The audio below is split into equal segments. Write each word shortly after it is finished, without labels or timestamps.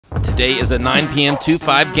Today is a 9 p.m.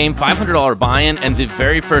 2-5 game, $500 buy-in, and the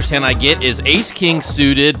very first hand I get is Ace-King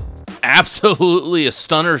suited. Absolutely a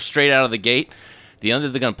stunner straight out of the gate. The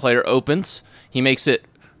under-the-gun player opens. He makes it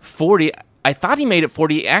 40. I thought he made it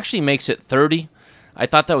 40. He actually makes it 30. I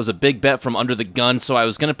thought that was a big bet from under the gun, so I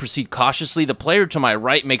was going to proceed cautiously. The player to my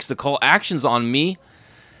right makes the call. Action's on me,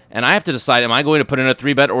 and I have to decide, am I going to put in a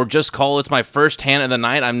 3-bet or just call? It's my first hand of the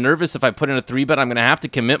night. I'm nervous if I put in a 3-bet, I'm going to have to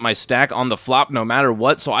commit my stack on the flop no matter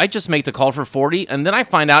what, so I just make the call for 40, and then I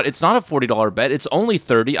find out it's not a $40 bet. It's only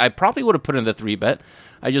 30. I probably would have put in the 3-bet.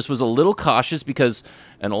 I just was a little cautious because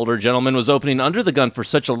an older gentleman was opening under the gun for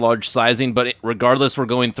such a large sizing, but regardless, we're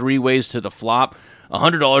going 3 ways to the flop.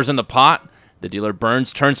 $100 in the pot. The dealer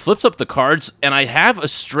burns, turns, flips up the cards, and I have a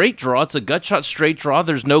straight draw. It's a gut shot straight draw.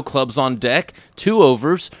 There's no clubs on deck. 2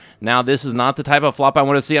 overs. Now, this is not the type of flop I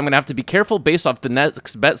want to see. I'm going to have to be careful based off the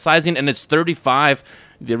next bet sizing, and it's 35.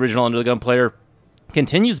 The original under the gun player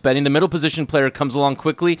continues betting. The middle position player comes along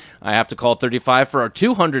quickly. I have to call 35 for our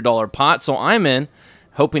 $200 pot, so I'm in,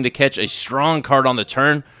 hoping to catch a strong card on the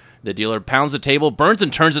turn. The dealer pounds the table, burns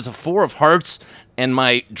and turns. It's a 4 of hearts, and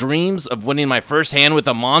my dreams of winning my first hand with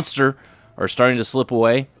a monster are starting to slip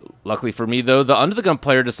away. Luckily for me, though, the under-the-gun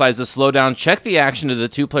player decides to slow down, check the action to the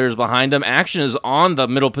 2 players behind him. Action is on the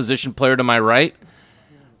middle position player to my right,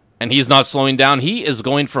 and he's not slowing down. He is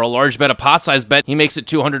going for a large bet, a pot-sized bet. He makes it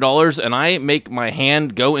 $200, and I make my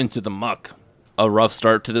hand go into the muck. A rough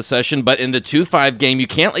start to the session, but in the 2-5 game, you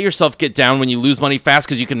can't let yourself get down when you lose money fast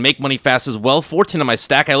because you can make money fast as well. 14 of my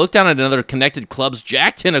stack. I look down at another connected clubs,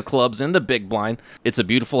 jack 10 of clubs in the big blind. It's a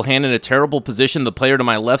beautiful hand in a terrible position. The player to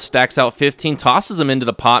my left stacks out 15, tosses him into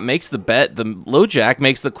the pot, makes the bet. The low jack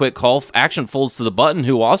makes the quick call. Action folds to the button,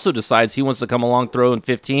 who also decides he wants to come along, throw in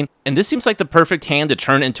 15. And this seems like the perfect hand to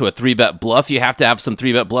turn into a 3-bet bluff. You have to have some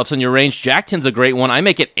 3-bet bluffs in your range. Jack 10's a great one. I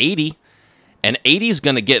make it 80, and 80's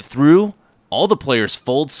going to get through. All the players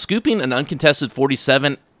fold, scooping an uncontested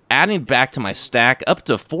 47, adding back to my stack up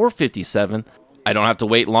to 457. I don't have to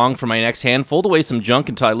wait long for my next hand. Fold away some junk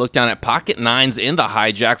until I look down at pocket 9s in the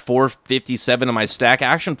hijack, 457 of my stack.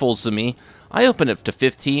 Action folds to me. I open it to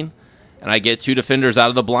 15, and I get 2 defenders out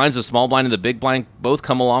of the blinds. The small blind and the big blind both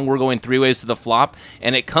come along. We're going 3 ways to the flop,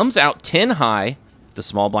 and it comes out 10 high. The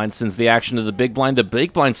small blind sends the action to the big blind. The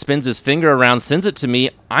big blind spins his finger around, sends it to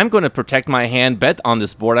me. I'm going to protect my hand, bet on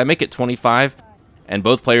this board. I make it 25, and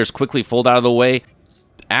both players quickly fold out of the way,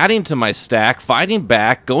 adding to my stack, fighting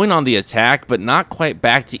back, going on the attack, but not quite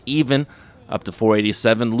back to even, up to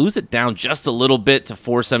 487. Lose it down just a little bit to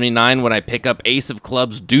 479 when I pick up ace of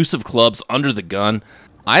clubs, deuce of clubs under the gun.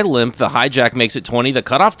 I limp. The hijack makes it 20. The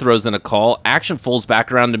cutoff throws in a call. Action folds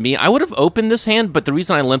back around to me. I would have opened this hand, but the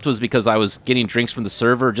reason I limped was because I was getting drinks from the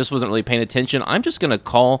server. Just wasn't really paying attention. I'm just going to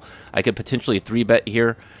call. I could potentially 3-bet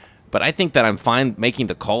here, but I think that I'm fine making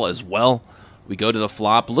the call as well. We go to the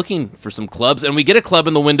flop looking for some clubs, and we get a club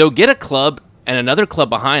in the window, get a club, and another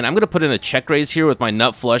club behind. I'm going to put in a check raise here with my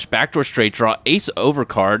nut flush, backdoor straight draw, ace over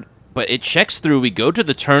card, but it checks through. We go to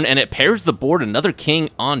the turn, and it pairs the board. Another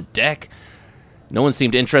king on deck. No one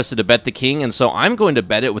seemed interested to bet the king, and so I'm going to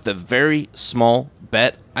bet it with a very small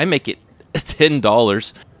bet. I make it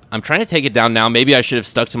 $10. I'm trying to take it down now. Maybe I should have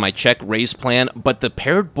stuck to my check raise plan, but the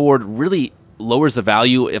paired board really lowers the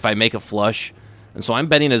value if I make a flush. And so I'm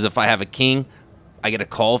betting as if I have a king. I get a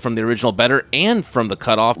call from the original bettor and from the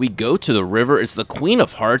cutoff. We go to the river. It's the queen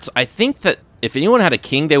of hearts. I think that if anyone had a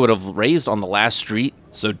king, they would have raised on the last street.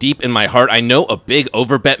 So deep in my heart, I know a big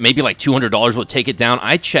overbet, maybe like $200 will take it down.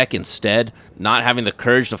 I check instead, not having the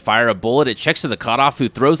courage to fire a bullet. It checks to the cutoff, who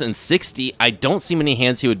throws in 60. I don't see many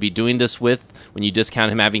hands he would be doing this with when you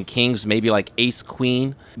discount him having kings, maybe like ace,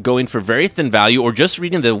 queen, going for very thin value, or just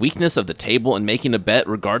reading the weakness of the table and making a bet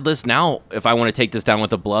regardless. Now, if I want to take this down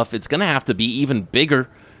with a bluff, it's going to have to be even bigger.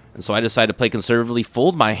 And so I decided to play conservatively,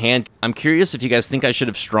 fold my hand. I'm curious if you guys think I should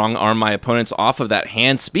have strong-armed my opponents off of that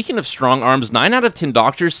hand. Speaking of strong arms, 9 out of 10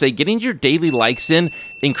 doctors say getting your daily likes in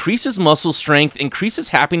increases muscle strength, increases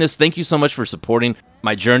happiness. Thank you so much for supporting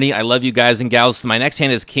my journey. I love you guys and gals. My next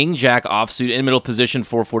hand is King Jack offsuit in middle position,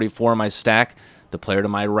 444 on my stack. The player to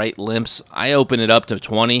my right limps. I open it up to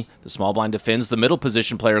 20. The small blind defends. The middle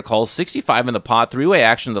position player calls 65 in the pot. 3-way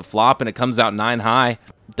action to the flop, and it comes out 9 high.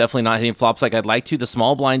 Definitely not hitting flops like I'd like to. The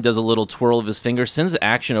small blind does a little twirl of his finger, sends the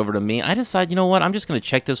action over to me. I decide, you know what? I'm just going to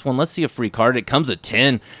check this one. Let's see a free card. It comes at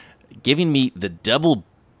 10, giving me the double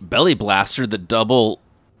belly blaster, the double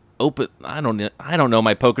open. I don't know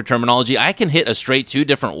my poker terminology. I can hit a straight 2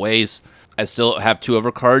 different ways. I still have 2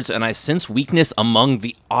 overcards, and I sense weakness among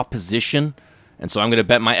the opposition. And so I'm going to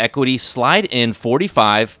bet my equity, slide in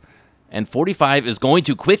 45, and 45 is going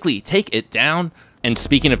to quickly take it down. And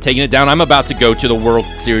speaking of taking it down, I'm about to go to the World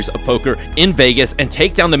Series of Poker in Vegas and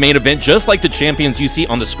take down the main event just like the champions you see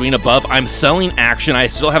on the screen above. I'm selling AcKc. I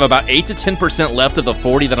still have about 8 to 10% left of the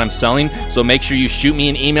 40 that I'm selling, so make sure you shoot me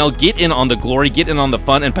an email. Get in on the glory, get in on the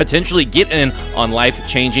fun, and potentially get in on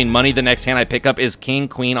life-changing money. The next hand I pick up is King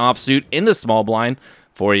Queen offsuit in the small blind,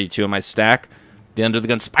 482 in my stack. The under the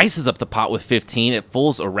gun spices up the pot with 15. It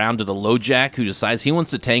folds around to the low jack, who decides he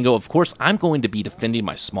wants to tango. Of course, I'm going to be defending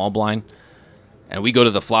my small blind. And we go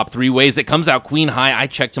to the flop 3 ways. It comes out queen high. I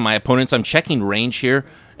check to my opponents. I'm checking range here,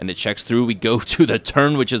 and it checks through. We go to the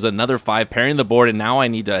turn, which is another 5, pairing the board, and now I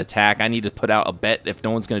need to attack. I need to put out a bet if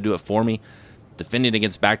no one's going to do it for me. Defending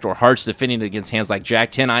against backdoor hearts, defending against hands like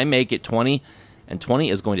Jack 10. I make it 20, and 20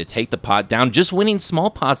 is going to take the pot down. Just winning small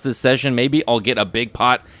pots this session. Maybe I'll get a big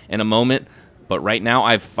pot in a moment. But right now,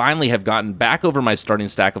 I finally have gotten back over my starting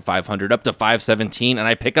stack of 500 up to 517, and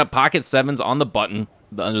I pick up pocket 7s on the button.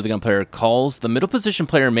 The under the gun player calls. The middle position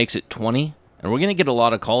player makes it 20. And we're going to get a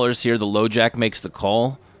lot of callers here. The low jack makes the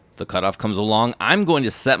call. The cutoff comes along. I'm going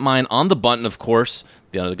to set mine on the button, of course.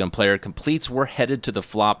 The under the gun player completes. We're headed to the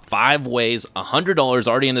flop 5 ways. $100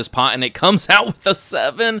 already in this pot, and it comes out with a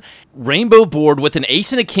 7. Rainbow board with an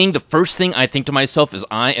ace and a king. The first thing I think to myself is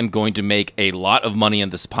I am going to make a lot of money in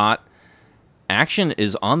this pot. Action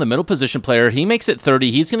is on the middle position player. He makes it 30.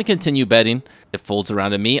 He's going to continue betting. It folds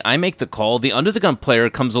around to me. I make the call. The under the gun player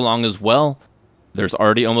comes along as well. There's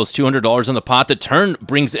already almost $200 in the pot. The turn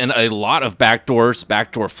brings in a lot of backdoors,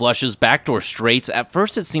 backdoor flushes, backdoor straights. At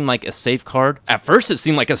first, it seemed like a safe card. At first, it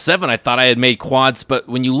seemed like a 7. I thought I had made quads, but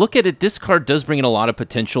when you look at it, this card does bring in a lot of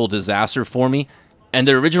potential disaster for me. And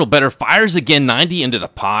the original better fires again 90 into the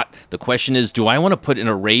pot. The question is, do I want to put in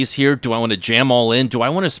a raise here? Do I want to jam all in? Do I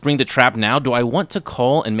want to spring the trap now? Do I want to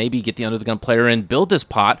call and maybe get the under the gun player in, build this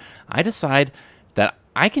pot? I decide that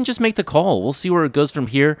I can just make the call. We'll see where it goes from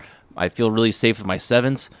here. I feel really safe with my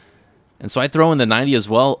 7s. And so I throw in the 90 as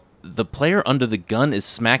well. The player under the gun is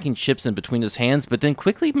smacking chips in between his hands, but then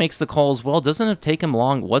quickly makes the call as well. Doesn't take him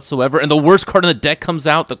long whatsoever. And the worst card in the deck comes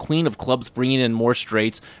out, the queen of clubs, bringing in more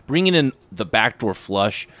straights, bringing in the backdoor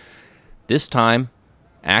flush. This time,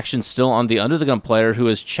 action still on the under the gun player, who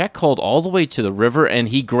is check called all the way to the river, and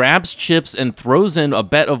he grabs chips and throws in a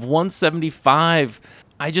bet of 175.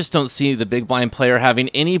 I just don't see the big blind player having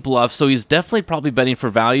any bluff, so he's definitely probably betting for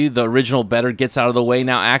value. The original bettor gets out of the way.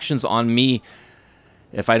 Now action's on me.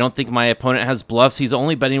 If I don't think my opponent has bluffs, he's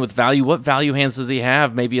only betting with value. What value hands does he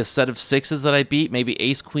have? Maybe a set of 6s that I beat, maybe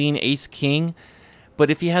ace queen, ace king. But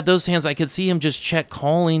if he had those hands, I could see him just check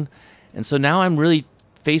calling. And so now I'm really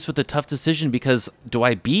faced with a tough decision, because do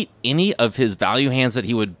I beat any of his value hands that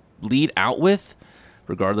he would lead out with?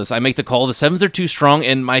 Regardless, I make the call. The 7s are too strong,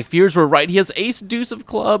 and my fears were right. He has ace deuce of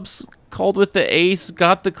clubs. Called with the ace,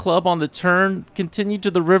 got the club on the turn, continued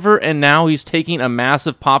to the river, and now he's taking a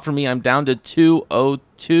massive pot for me. I'm down to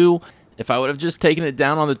 202. If I would have just taken it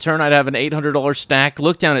down on the turn, I'd have an $800 stack.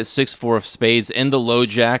 Look down at 6-4 of spades in the low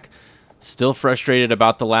jack. Still frustrated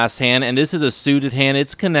about the last hand, and this is a suited hand.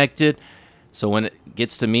 It's connected. So when it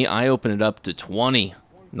gets to me, I open it up to 20.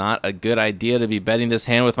 Not a good idea to be betting this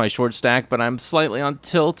hand with my short stack, but I'm slightly on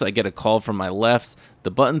tilt. I get a call from my left.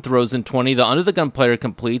 The button throws in 20. The under the gun player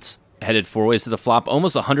completes. Headed 4 ways to the flop,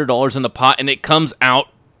 almost $100 in the pot, and it comes out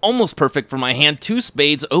almost perfect for my hand. 2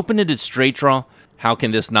 spades, open-ended straight draw. How can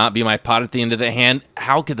this not be my pot at the end of the hand?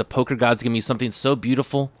 How could the poker gods give me something so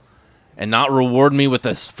beautiful and not reward me with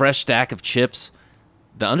a fresh stack of chips?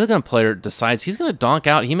 The undergun player decides he's going to donk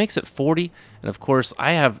out. He makes it 40, and of course,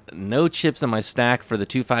 I have no chips in my stack for the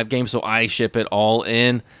 2-5 game, so I ship it all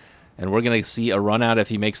in, and we're going to see a run out if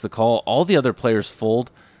he makes the call. All the other players fold.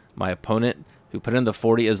 My opponent, who put in the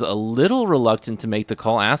 40, is a little reluctant to make the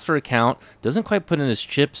call, asks for a count, doesn't quite put in his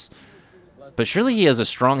chips, but surely he has a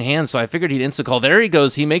strong hand, so I figured he'd insta-call. There he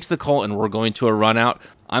goes, he makes the call, and we're going to a run out.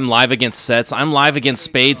 I'm live against sets, I'm live against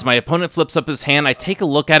spades. My opponent flips up his hand, I take a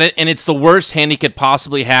look at it, and it's the worst hand he could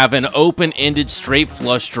possibly have, an open-ended straight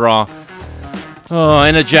flush draw. Oh,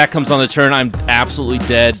 and a jack comes on the turn. I'm absolutely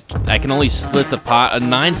dead. I can only split the pot. A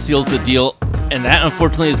 9 seals the deal. And that,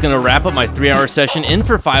 unfortunately, is going to wrap up my 3-hour session. In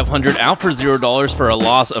for 500, out for $0 for a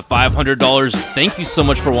loss of $500. Thank you so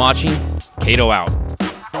much for watching. Kato out.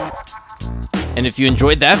 And if you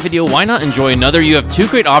enjoyed that video, why not enjoy another? You have 2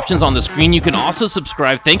 great options on the screen. You can also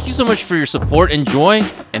subscribe. Thank you so much for your support. Enjoy.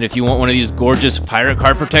 And if you want one of these gorgeous pirate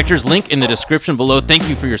card protectors, link in the description below. Thank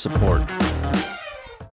you for your support.